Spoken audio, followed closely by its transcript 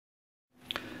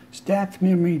stacked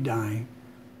memory die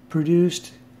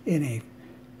produced in a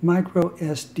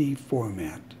microSD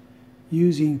format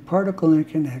using particle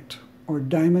interconnect or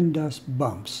diamond dust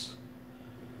bumps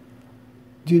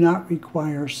do not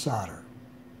require solder.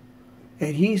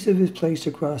 Adhesive is placed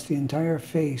across the entire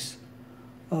face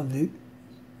of the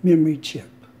memory chip.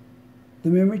 The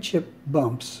memory chip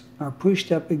bumps are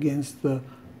pushed up against the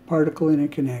particle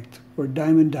interconnect or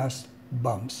diamond dust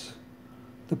bumps.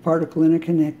 The particle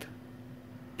interconnect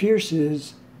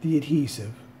pierces the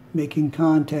adhesive, making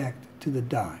contact to the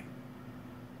die.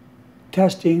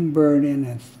 Testing, burn-in,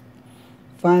 and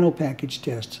final package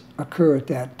tests occur at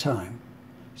that time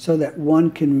so that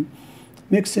one can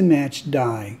mix and match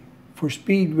die for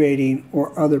speed rating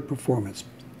or other performance.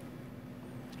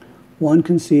 One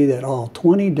can see that all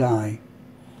 20 die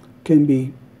can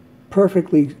be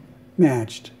perfectly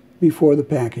matched before the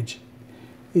package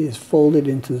is folded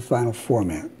into the final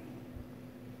format.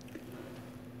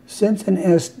 Since an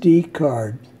SD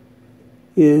card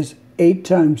is 8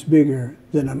 times bigger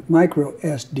than a micro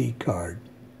SD card,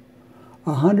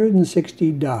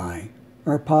 160 die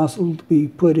are possible to be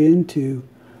put into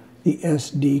the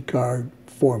SD card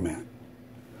format.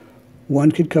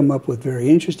 One could come up with very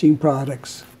interesting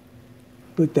products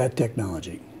with that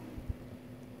technology.